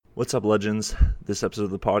What's up, legends? This episode of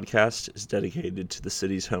the podcast is dedicated to the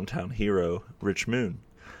city's hometown hero, Rich Moon.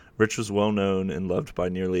 Rich was well known and loved by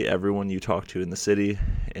nearly everyone you talk to in the city,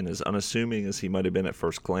 and as unassuming as he might have been at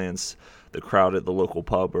first glance, the crowd at the local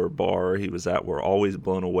pub or bar he was at were always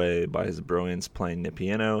blown away by his brilliance playing the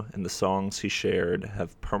piano, and the songs he shared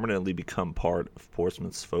have permanently become part of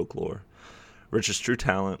Portsmouth's folklore. Rich's true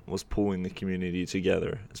talent was pulling the community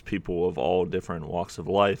together, as people of all different walks of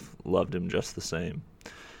life loved him just the same.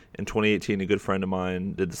 In 2018, a good friend of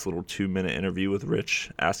mine did this little 2-minute interview with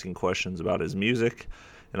Rich, asking questions about his music,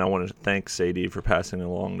 and I want to thank Sadie for passing it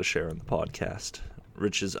along to share on the podcast.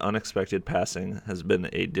 Rich's unexpected passing has been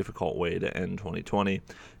a difficult way to end 2020,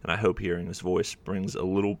 and I hope hearing his voice brings a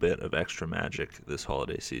little bit of extra magic this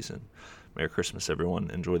holiday season. Merry Christmas,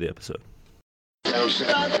 everyone. Enjoy the episode. Bernard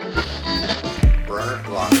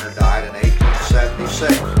Glockner died in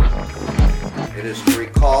 1876. It is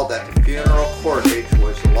recalled that the funeral cortege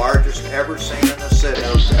was the largest ever seen in the city.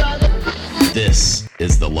 This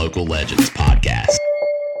is the Local Legends Podcast.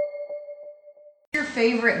 Your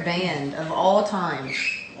favorite band of all time?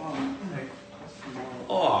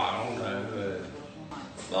 Oh, I don't know.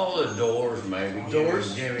 Well, the Doors, maybe.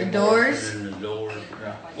 Doors? Jimmy The Doors? Morrison and the Doors.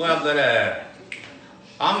 Well, but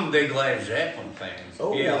I'm a big Led Zeppelin fan.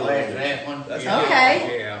 Oh, yeah, really? Led Zeppelin. That's yeah,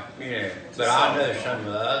 okay. Yeah. But I know some of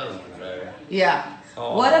the other ones there. Yeah.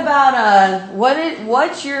 Oh. What about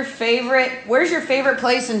what's your favorite? Where's your favorite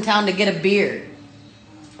place in town to get a beer?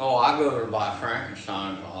 Oh, I go over by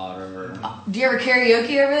Frankenstein's a lot over. Do you ever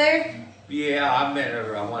karaoke over there? Yeah, I've been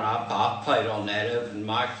over. I played on that open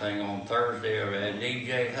mic thing on Thursday over that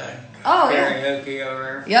DJ thing. Oh, yeah. Karaoke over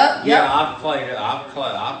there. Yep. Yeah, I played over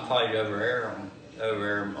there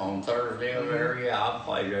on Thursday over there. Yeah, I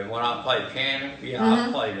played there. When I played piano,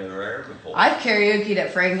 I played over there before. I've karaokeed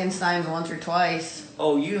at Frankenstein's once or twice.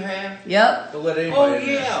 Oh, you have? Yep. Don't let anybody Oh in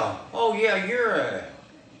there. yeah. Oh yeah, you're a.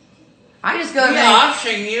 I just go over Yeah, there. I've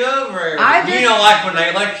seen you over there. You know, like when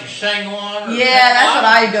they let you sing one. Yeah, that's what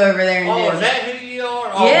I go over there and do. Oh, is that who you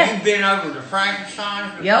are? Oh, Yeah. you've been over to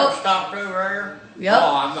Frankenstein's before? Yep. Stopped over there? Yep.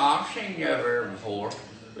 Oh, I've seen you over there before.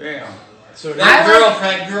 Yeah. So That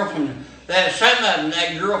that girl from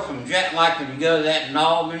that girl from Jack, like when you go to that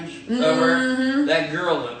Noggins over there, that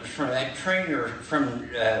girl that was from that trainer from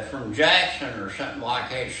Jackson or something like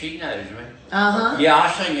that, she knows me. Yeah, I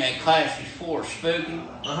sing that class before, Spooky.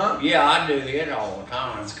 Yeah, I do it all the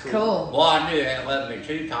time. That's cool. Cool. Well, I do that Love Me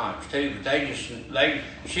 2 times too, but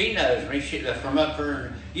she knows me. They're from up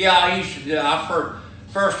here. Yeah, I used to do.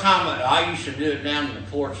 First time I used to do it down in the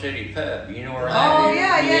Port City pub. You know where that Oh, is?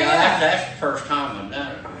 yeah. That's the first time I've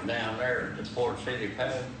done it, was down there at the Port City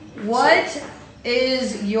pub. What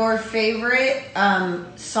is your favorite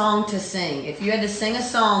song to sing? If you had to sing a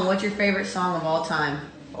song, what's your favorite song of all time?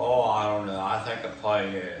 Oh, I don't know. I think I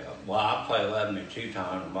play. I play Love Me 2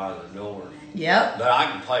 times by the Doors. Yep. But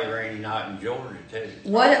I can play Rainy Night in Georgia too.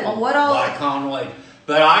 What all? By Conway.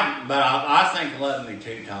 But I think Love Me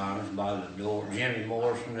 2 times by the Doors. Jimmy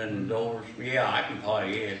Morrison and the Doors. Yeah, I can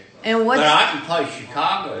play it. And what's? But I can play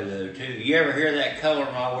Chicago though too. You ever hear that Color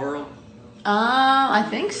My World? I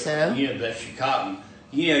think so. You know that Chicago.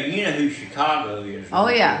 You know who Chicago is. Oh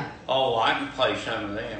yeah. Oh, I can play some of them.